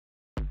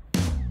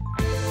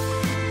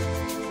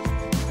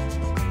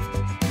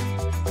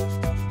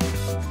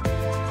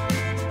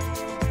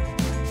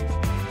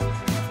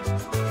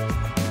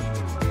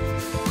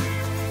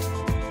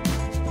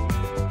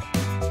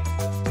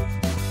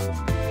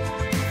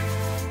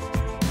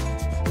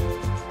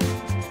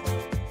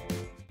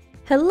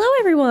Hello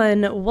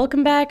everyone!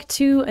 Welcome back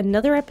to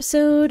another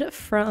episode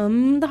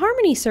from the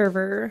Harmony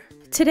server.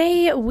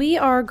 Today we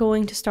are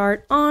going to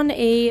start on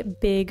a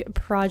big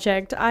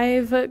project.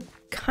 I've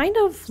kind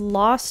of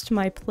lost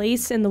my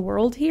place in the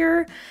world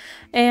here,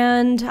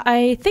 and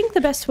I think the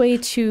best way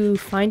to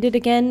find it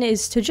again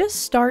is to just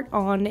start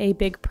on a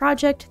big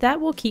project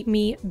that will keep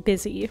me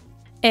busy.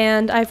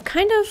 And I've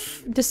kind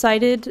of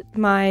decided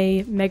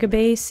my mega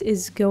base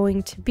is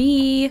going to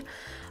be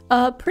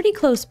pretty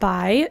close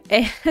by,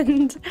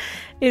 and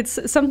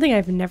it's something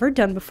I've never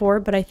done before,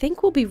 but I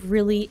think will be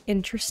really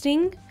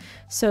interesting.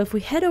 So if we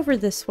head over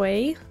this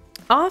way,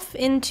 off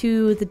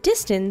into the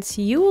distance,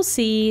 you will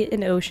see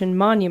an ocean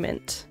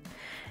monument.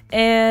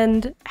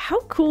 And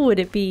how cool would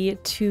it be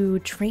to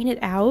drain it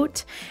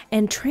out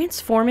and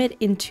transform it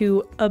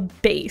into a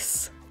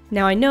base?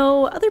 Now I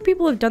know other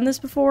people have done this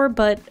before,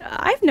 but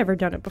I've never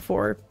done it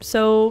before,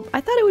 so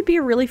I thought it would be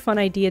a really fun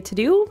idea to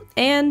do,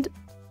 and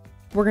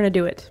we're gonna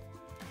do it.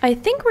 I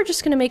think we're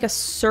just going to make a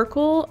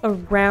circle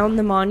around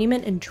the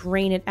monument and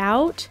drain it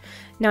out.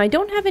 Now I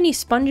don't have any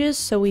sponges,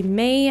 so we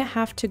may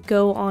have to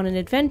go on an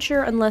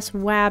adventure unless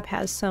Wab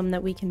has some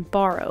that we can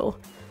borrow.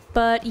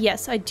 But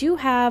yes, I do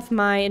have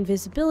my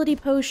invisibility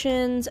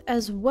potions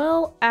as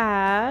well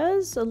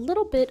as a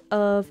little bit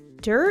of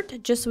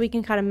dirt just so we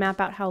can kind of map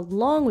out how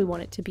long we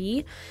want it to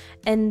be.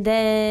 And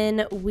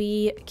then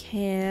we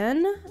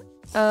can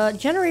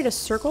generate a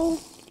circle,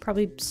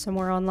 probably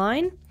somewhere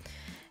online.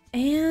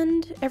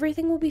 And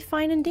everything will be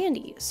fine and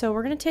dandy. So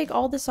we're going to take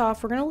all this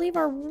off. We're going to leave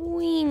our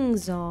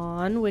wings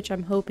on, which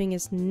I'm hoping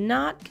is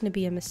not going to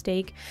be a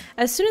mistake.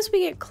 As soon as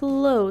we get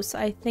close,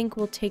 I think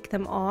we'll take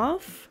them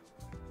off.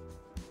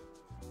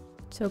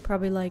 So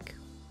probably like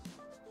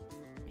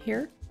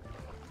here.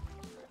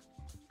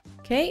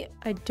 Okay,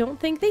 I don't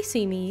think they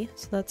see me,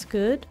 so that's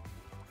good.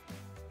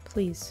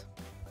 Please.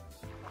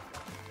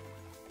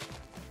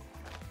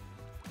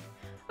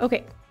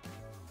 Okay.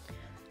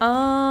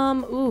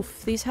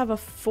 Oof, these have a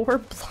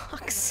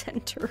 4-block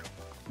center.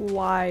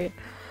 Why?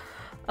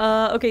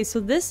 Okay, so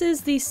this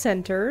is the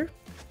center.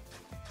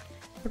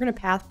 We're gonna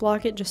path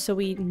block it just so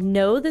we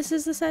know this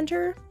is the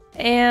center.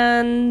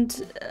 And,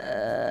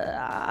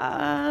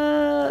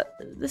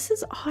 this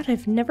is odd.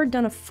 I've never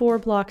done a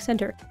 4-block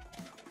center.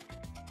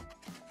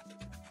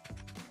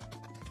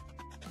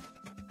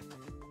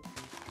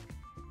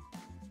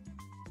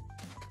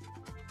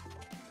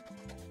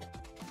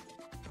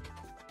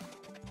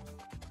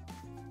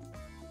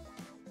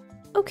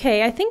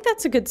 Okay, I think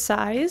that's a good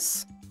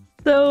size.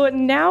 So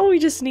now we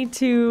just need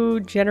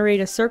to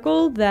generate a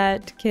circle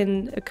that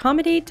can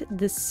accommodate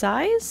this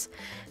size.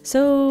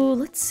 So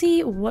let's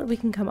see what we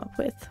can come up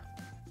with.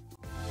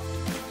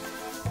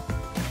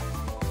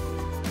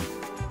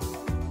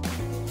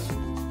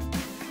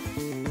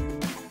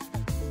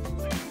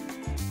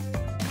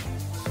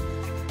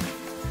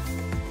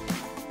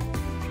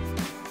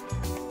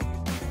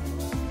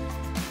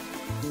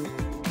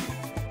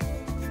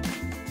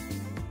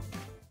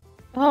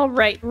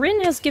 Alright,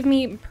 Rin has given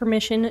me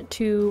permission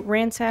to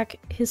ransack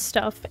his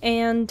stuff,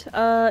 and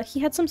he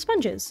had some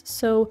sponges,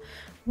 so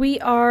we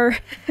are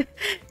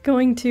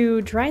going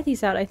to dry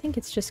these out. I think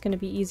it's just going to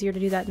be easier to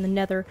do that in the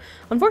nether.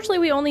 Unfortunately,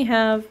 we only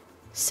have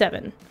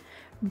 7,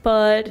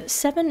 but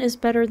 7 is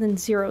better than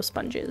 0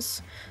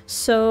 sponges.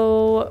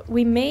 So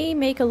we may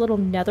make a little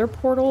nether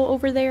portal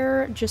over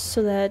there just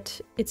so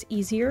that it's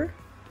easier,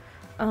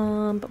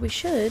 but we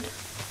should.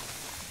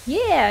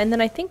 Yeah, and then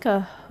I think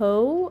a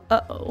hoe.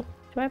 Uh-oh.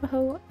 Do I have a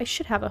hoe? I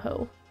should have a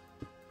hoe.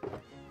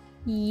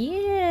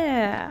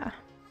 Yeah.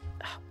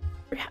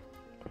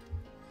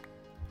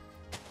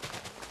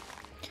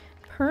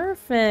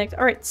 Perfect.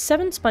 All right,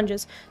 7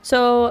 sponges.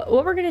 So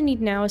what we're gonna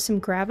need now is some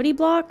gravity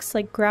blocks,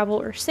 like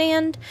gravel or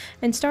sand,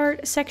 and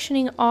start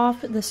sectioning off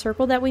the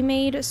circle that we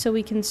made so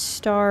we can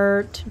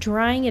start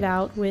drying it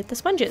out with the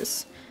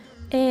sponges.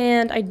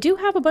 And I do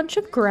have a bunch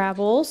of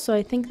gravel, so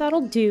I think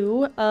that'll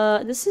do.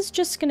 This is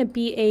just gonna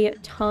be a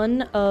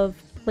ton of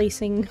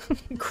placing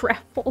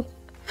gravel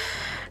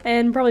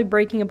and probably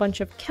breaking a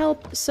bunch of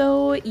kelp,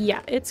 so yeah,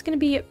 it's gonna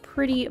be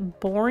pretty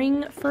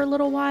boring for a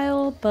little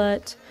while,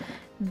 but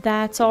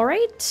that's all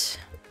right.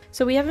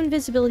 So we have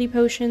invisibility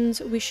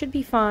potions, we should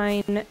be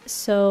fine,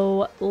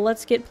 so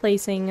let's get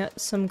placing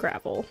some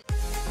gravel.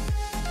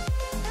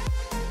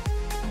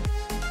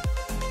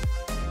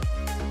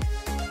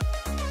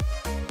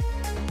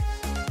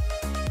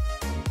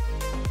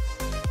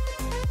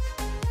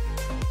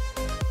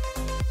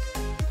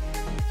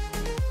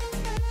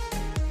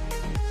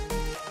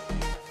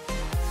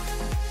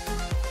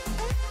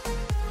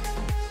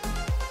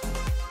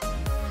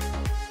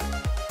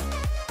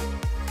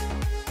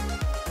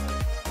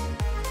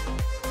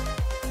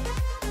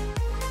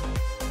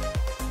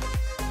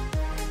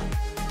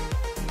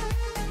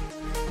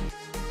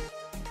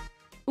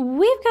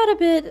 We've got a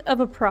bit of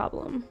a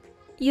problem.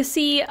 You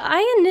see,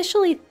 I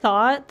initially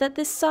thought that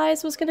this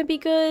size was going to be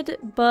good,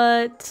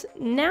 but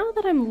now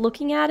that I'm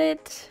looking at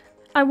it,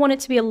 I want it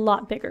to be a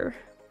lot bigger.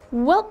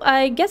 Well,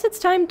 I guess it's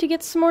time to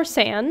get some more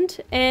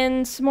sand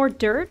and some more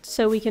dirt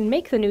so we can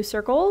make the new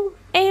circle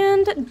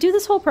and do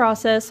this whole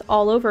process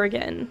all over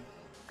again.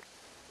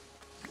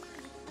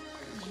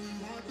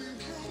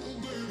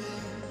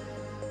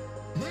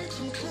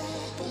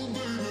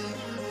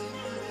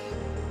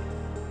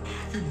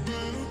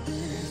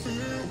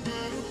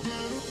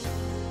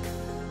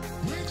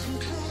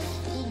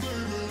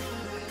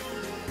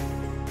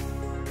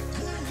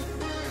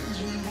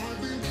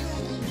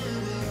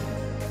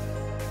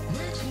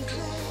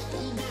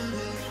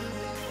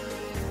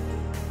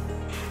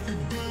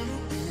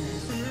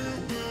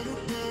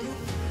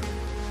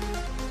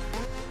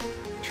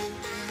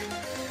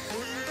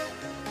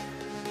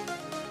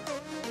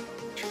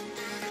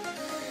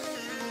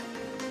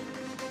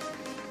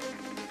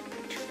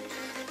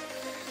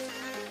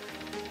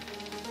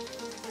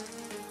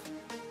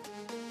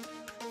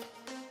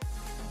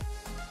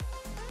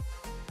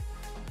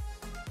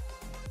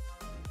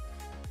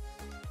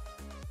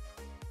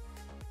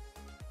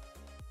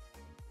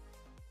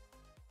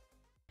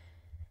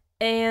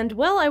 And,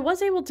 well, I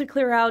was able to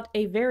clear out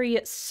a very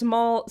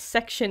small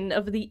section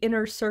of the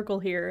inner circle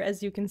here,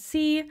 as you can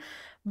see,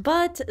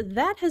 but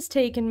that has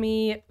taken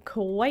me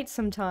quite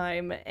some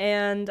time,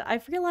 and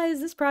I've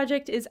realized this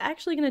project is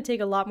actually going to take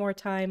a lot more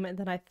time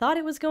than I thought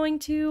it was going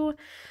to,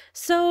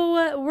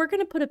 so we're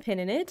going to put a pin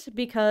in it,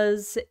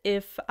 because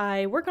if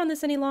I work on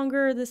this any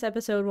longer, this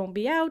episode won't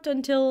be out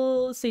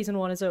until Season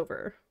 1 is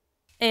over.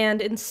 And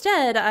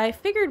instead, I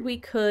figured we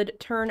could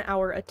turn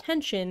our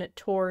attention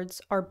towards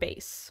our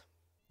base.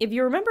 If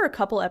you remember a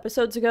couple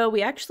episodes ago,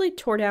 we actually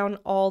tore down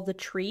all the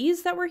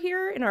trees that were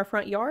here in our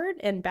front yard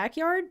and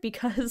backyard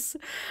because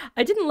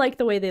I didn't like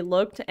the way they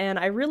looked, and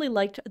I really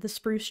liked the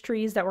spruce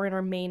trees that were in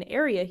our main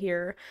area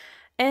here.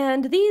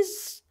 And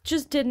these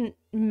just didn't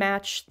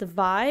match the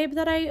vibe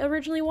that I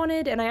originally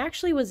wanted, and I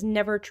actually was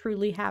never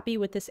truly happy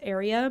with this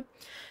area.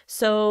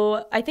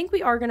 So I think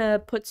we are gonna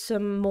put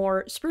some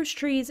more spruce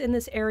trees in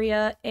this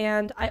area,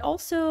 and I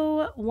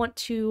also want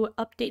to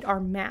update our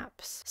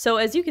maps. So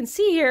as you can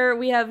see here,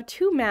 we have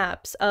two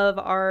maps of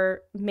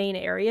our main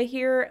area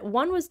here.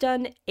 One was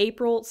done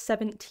April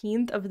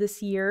 17th of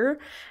this year,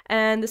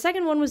 and the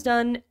second one was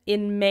done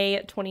in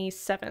May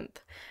 27th.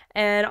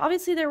 And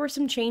obviously there were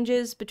some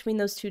changes between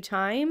those two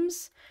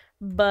times,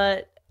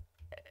 but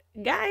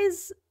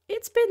guys,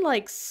 it's been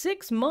like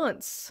 6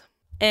 months.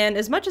 And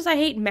as much as I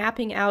hate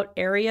mapping out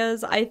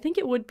areas, I think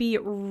it would be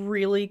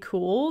really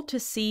cool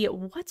to see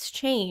what's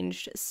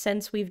changed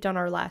since we've done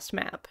our last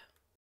map.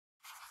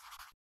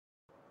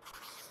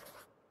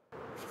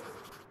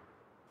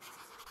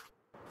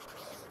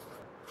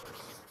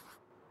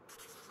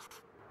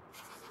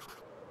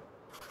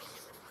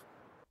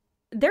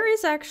 There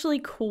is actually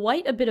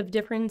quite a bit of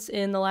difference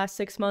in the last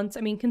 6 months.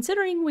 I mean,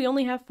 considering we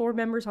only have 4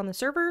 members on the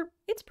server,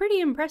 it's pretty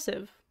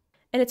impressive.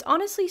 And it's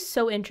honestly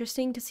so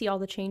interesting to see all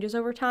the changes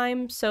over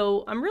time,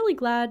 so I'm really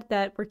glad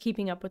that we're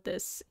keeping up with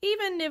this,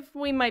 even if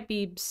we might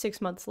be 6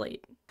 months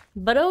late.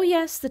 But oh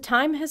yes, the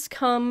time has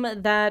come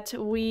that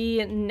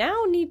we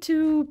now need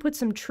to put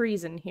some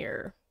trees in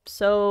here.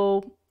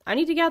 So I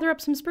need to gather up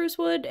some spruce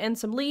wood and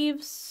some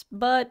leaves,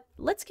 but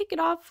let's kick it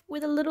off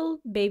with a little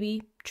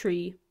baby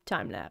tree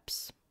time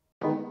lapse.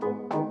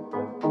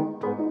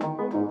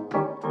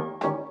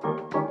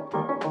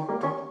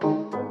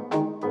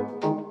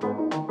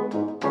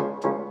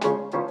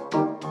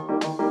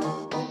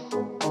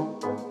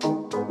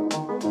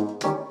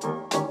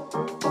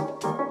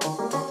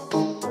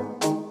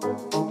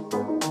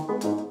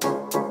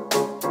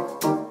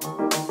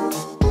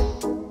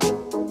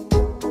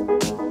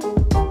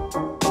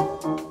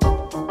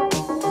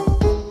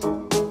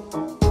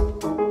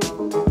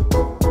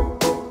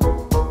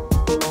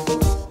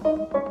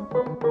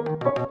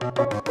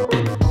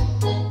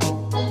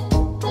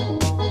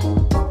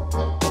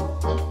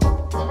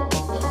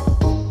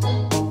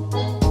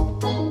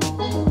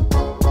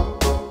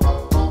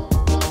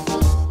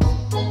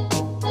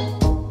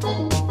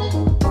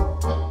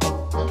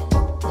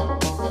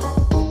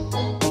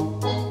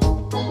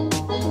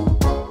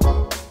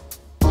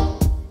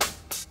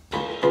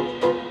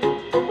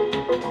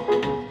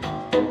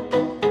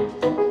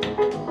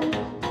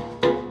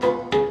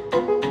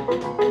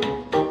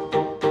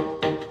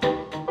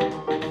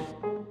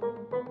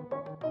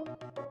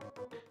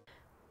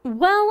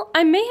 Well,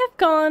 I may have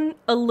gone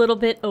a little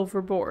bit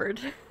overboard.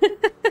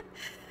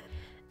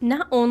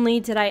 Not only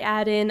did I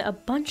add in a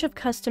bunch of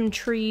custom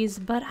trees,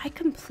 but I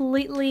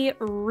completely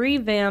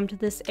revamped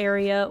this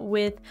area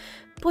with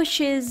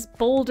bushes,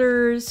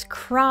 boulders,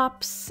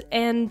 crops,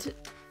 and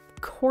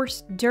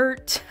coarse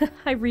dirt.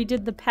 I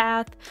redid the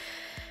path.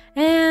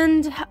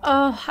 And,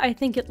 oh, I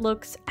think it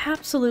looks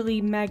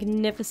absolutely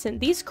magnificent.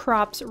 These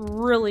crops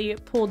really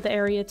pulled the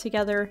area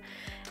together,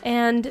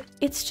 and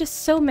it's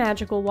just so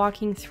magical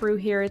walking through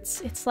here.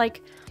 It's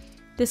like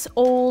this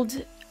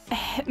old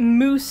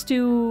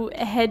Moostu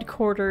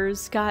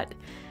headquarters got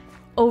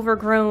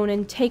overgrown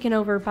and taken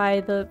over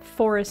by the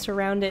forest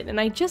around it, and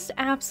I just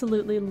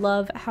absolutely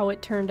love how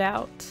it turned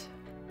out.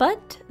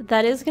 But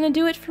that is going to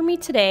do it for me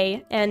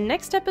today, and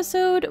next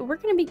episode we're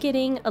going to be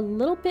getting a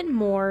little bit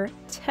more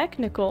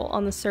technical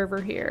on the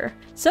server here.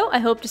 So I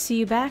hope to see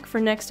you back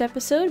for next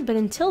episode, but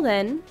until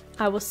then,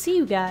 I will see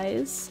you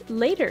guys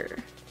later.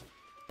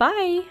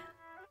 Bye!